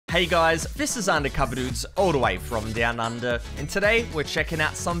Hey guys, this is Undercover Dudes all the way from Down Under, and today we're checking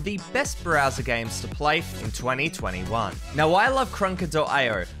out some of the best browser games to play in 2021. Now I love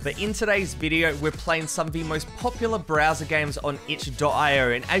Krunker.io, but in today's video we're playing some of the most popular browser games on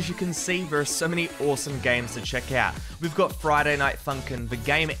itch.io, and as you can see there are so many awesome games to check out. We've got Friday Night Funkin', the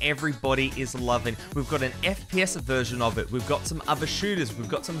game everybody is loving. We've got an FPS version of it, we've got some other shooters, we've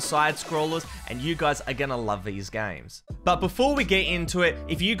got some side scrollers, and you guys are gonna love these games. But before we get into it,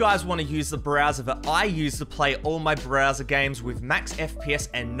 if you guys want to use the browser that I use to play all my browser games with max FPS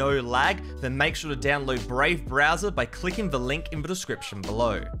and no lag, then make sure to download Brave browser by clicking the link in the description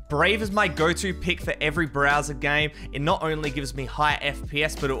below. Brave is my go-to pick for every browser game. It not only gives me high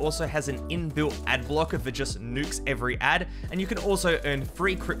FPS, but it also has an inbuilt ad blocker that just nukes every ad, and you can also earn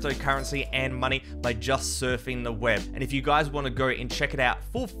free cryptocurrency and money by just surfing the web. And if you guys want to go and check it out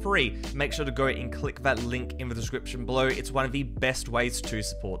for free, make sure to go and click that link in the description below. It's one of the best ways to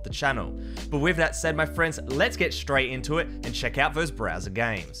support the channel. But with that said, my friends, let's get straight into it and check out those browser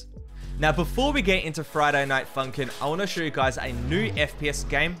games. Now, before we get into Friday Night Funkin', I want to show you guys a new FPS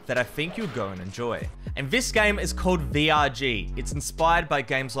game that I think you'll go and enjoy. And this game is called VRG. It's inspired by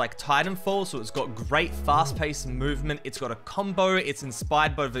games like Titanfall, so it's got great fast-paced movement, it's got a combo, it's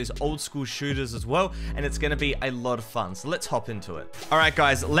inspired by those old school shooters as well, and it's going to be a lot of fun. So let's hop into it. Alright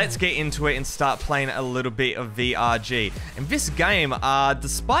guys, let's get into it and start playing a little bit of VRG. And this game,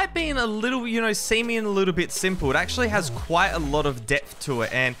 despite being a little, seeming a little bit simple, it actually has quite a lot of depth to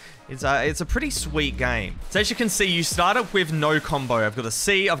it, and it's a pretty sweet game. So as you can see, you start up with no combo. I've got a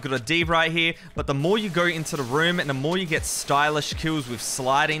C, I've got a D right here, but the more you go into the room and the more you get stylish kills with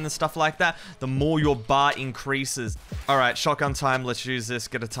sliding and stuff like that, the more your bar increases. Alright, shotgun time, let's use this,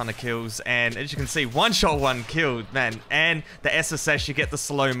 get a ton of kills, and as you can see, one shot, one kill, man. And the SSS, you get the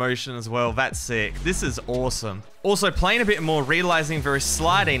slow motion as well, that's sick. This is awesome. Also, playing a bit more, realizing there is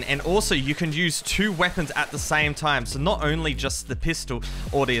sliding, and also you can use two weapons at the same time. So not only just the pistol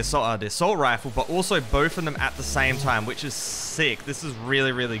or the assault rifle, but also both of them at the same time, which is sick. This is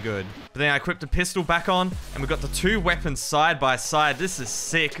really, really good. But then I equipped the pistol back on, and we've got the two weapons side by side. This is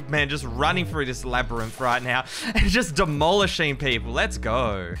sick, man, just running through this labyrinth right now and just demolishing people. Let's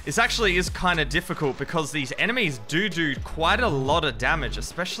go. This actually is kind of difficult because these enemies do quite a lot of damage,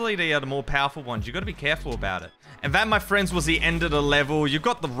 especially the more powerful ones. You got to be careful about it. And that, my friends, was the end of the level. You've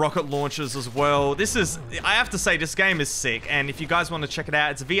got the rocket launchers as well. I have to say, this game is sick. And if you guys want to check it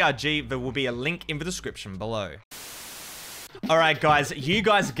out, it's VRG. There will be a link in the description below. Alright guys, you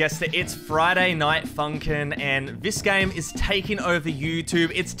guys guessed it, it's Friday Night Funkin', and this game is taking over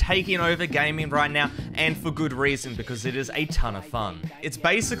YouTube, it's taking over gaming right now, and for good reason, because it is a ton of fun. It's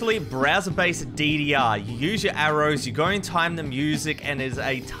basically browser-based DDR. You use your arrows, you go and time the music, and it is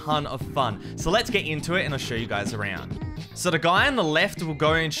a ton of fun. So let's get into it, and I'll show you guys around. So the guy on the left will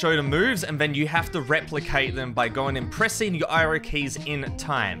go and show the moves, and then you have to replicate them by going and pressing your arrow keys in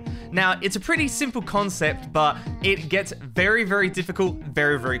time. Now, it's a pretty simple concept, but it gets very, very difficult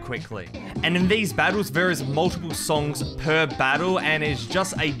very, very quickly. And in these battles, there is multiple songs per battle, and it's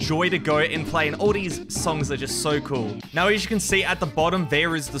just a joy to go and play, and all these songs are just so cool. Now, as you can see at the bottom,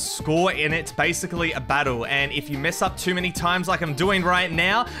 there is the score, and it's basically a battle, and if you mess up too many times like I'm doing right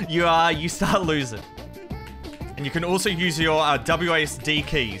now, you start losing. And you can also use your WASD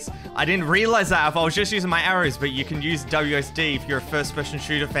keys. I didn't realize that if I was just using my arrows, but you can use WASD if you're a first-person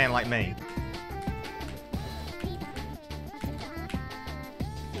shooter fan like me.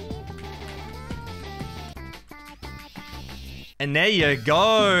 And there you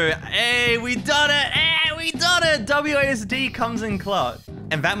go. Hey, we done it. Hey, we done it. WASD comes in clutch.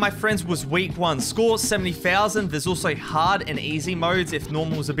 And that, my friends, was week 1. Score 70,000. There's also hard and easy modes if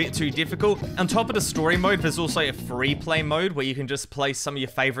normal is a bit too difficult. On top of the story mode, there's also a free play mode where you can just play some of your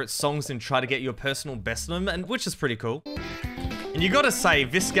favorite songs and try to get your personal best of them, and which is pretty cool. And you gotta say,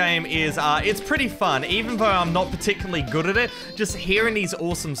 this game is, it's pretty fun. Even though I'm not particularly good at it, just hearing these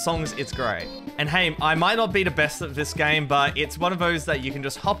awesome songs, it's great. And hey, I might not be the best at this game, but it's one of those that you can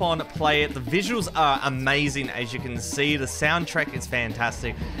just hop on, play it. The visuals are amazing, as you can see. The soundtrack is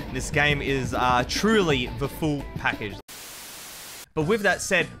fantastic. This game is truly the full package. But with that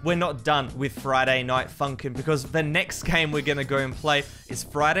said, we're not done with Friday Night Funkin', because the next game we're gonna go and play is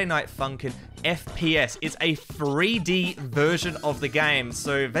Friday Night Funkin' FPS. It's a 3D version of the game,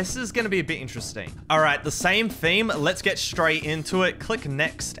 so this is gonna be a bit interesting. Alright, the same theme, let's get straight into it. Click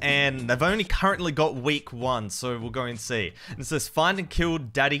next, and they've only currently got week 1, so we'll go and see. And it says, find and kill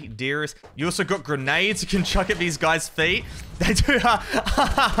Daddy Dearest. You also got grenades you can chuck at these guys' feet. They do,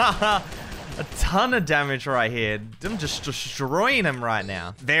 a ton of damage right here. I'm just destroying him right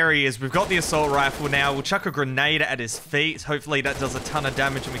now. There he is. We've got the assault rifle now. We'll chuck a grenade at his feet. Hopefully that does a ton of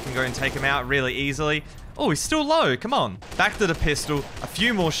damage and we can go and take him out really easily. Oh, he's still low. Come on. Back to the pistol. A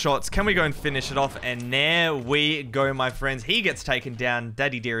few more shots. Can we go and finish it off? And there we go, my friends. He gets taken down.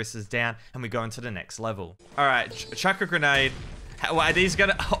 Daddy Dearest is down. And we go into the next level. All right. Chuck a grenade. Are these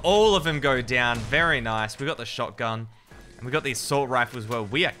gonna... All of them go down. Very nice. We got the shotgun. And we got the assault rifle as well.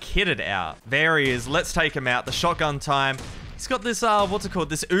 We are kitted out. There he is. Let's take him out. The shotgun time. He's got this, what's it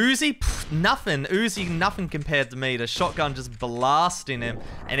called? This Uzi? Pff, nothing. Uzi, nothing compared to me. The shotgun just blasting him.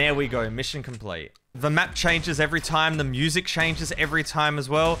 And there we go. Mission complete. The map changes every time. The music changes every time as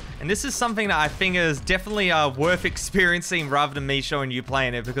well. And this is something that I think is definitely worth experiencing rather than me showing you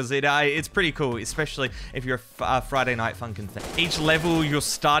playing it, because it's pretty cool, especially if you're a Friday Night Funkin' fan. Each level, your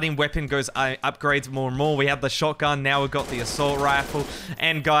starting weapon goes upgrades more and more. We have the shotgun. Now we've got the assault rifle.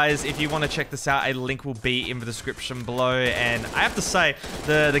 And guys, if you want to check this out, a link will be in the description below. And I have to say,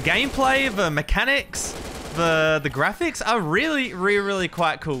 the gameplay, the mechanics, the graphics are really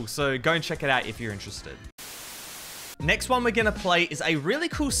quite cool, so go and check it out if you're interested. Next one we're gonna play is a really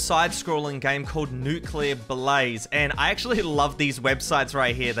cool side-scrolling game called Nuclear Blaze, and I actually love these websites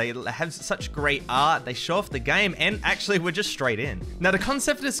right here. They have such great art, they show off the game, and actually we're just straight in. Now the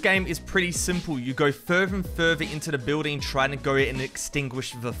concept of this game is pretty simple. You go further and further into the building trying to go and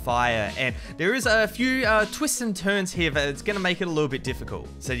extinguish the fire, and there is a few twists and turns here that it's gonna make it a little bit difficult.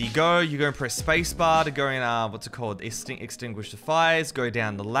 So you go and press spacebar to go and what's it called, extinguish the fires, go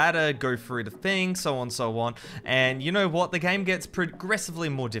down the ladder, go through the thing, so on, and you know what? The game gets progressively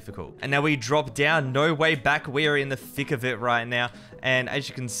more difficult. And now we drop down, no way back. We are in the thick of it right now. And as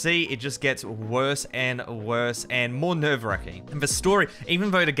you can see, it just gets worse and worse and more nerve-wracking. And the story,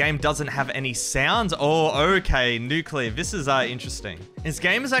 even though the game doesn't have any sounds, oh, okay, Nuclear, this is interesting. This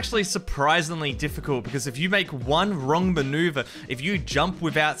game is actually surprisingly difficult because if you make one wrong maneuver, if you jump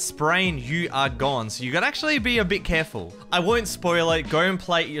without spraying, you are gone. So you gotta actually be a bit careful. I won't spoil it, go and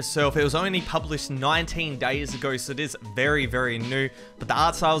play it yourself. It was only published 19 days ago, so it is very new, but the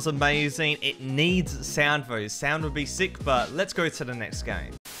art style is amazing. It needs sound though. Sound would be sick, but let's go to the next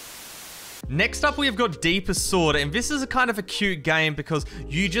game. Next up, we have got Deepest Sword, and this is a kind of a cute game because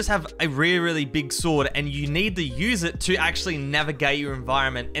you just have a really big sword and you need to use it to actually navigate your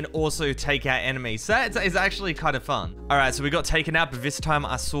environment and also take out enemies. So that is actually kind of fun. All right, so we got taken out, but this time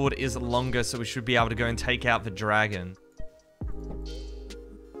our sword is longer, so we should be able to go and take out the dragon.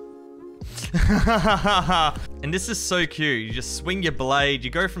 And this is so cute. You just swing your blade, you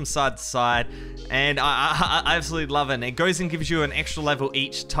go from side to side, and I absolutely love it. And it goes and gives you an extra level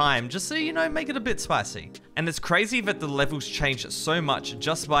each time, just so, you know, make it a bit spicy. And it's crazy that the levels change so much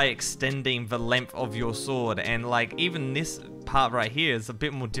just by extending the length of your sword. And like, even this part right here is a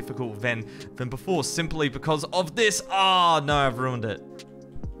bit more difficult than before, simply because of this. Oh no, I've ruined it.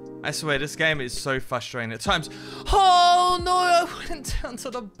 I swear, this game is so frustrating at times. Oh no, I went down to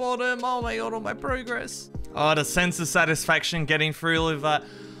the bottom. Oh my god, all my progress. Oh, the sense of satisfaction getting through all of that.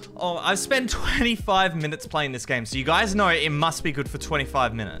 Oh, I've spent 25 minutes playing this game, so you guys know it must be good for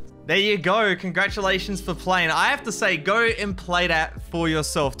 25 minutes. There you go, congratulations for playing. I have to say, go and play that for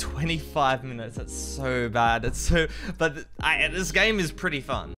yourself. 25 minutes, that's so bad. It's so, but this game is pretty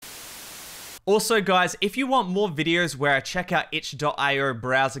fun. Also guys, if you want more videos where I check out itch.io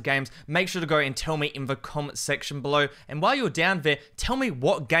browser games, make sure to go and tell me in the comment section below. And while you're down there, tell me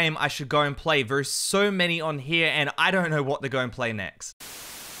what game I should go and play. There's so many on here and I don't know what to go and play next.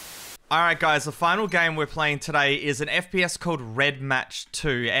 Alright guys, the final game we're playing today is an FPS called Red Match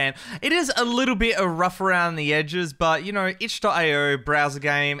 2, and it is a little bit rough around the edges, but you know, itch.io, browser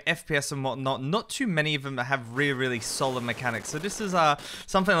game, FPS and whatnot, not too many of them have really solid mechanics, so this is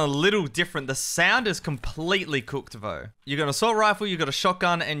something a little different. The sound is completely cooked though. You got an assault rifle, you got a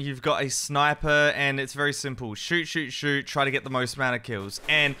shotgun, and you've got a sniper, and it's very simple. Shoot, try to get the most amount of kills,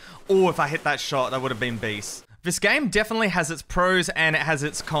 and oh, if I hit that shot, that would have been beast. This game definitely has its pros and it has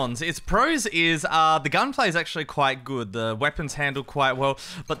its cons. Its pros is the gunplay is actually quite good. The weapons handle quite well,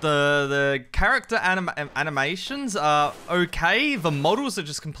 but the character animations are okay. The models are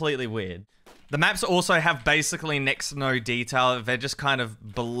just completely weird. The maps also have basically next to no detail. They're just kind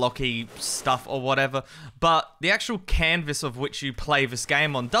of blocky stuff or whatever. But the actual canvas of which you play this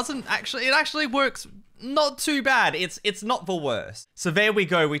game on it actually works not too bad. It's not the worst. So there we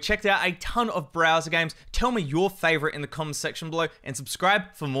go. We checked out a ton of browser games. Tell me your favorite in the comment section below and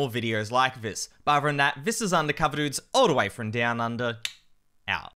subscribe for more videos like this. But other than that, this is Undercover Dudes all the way from down under. Out.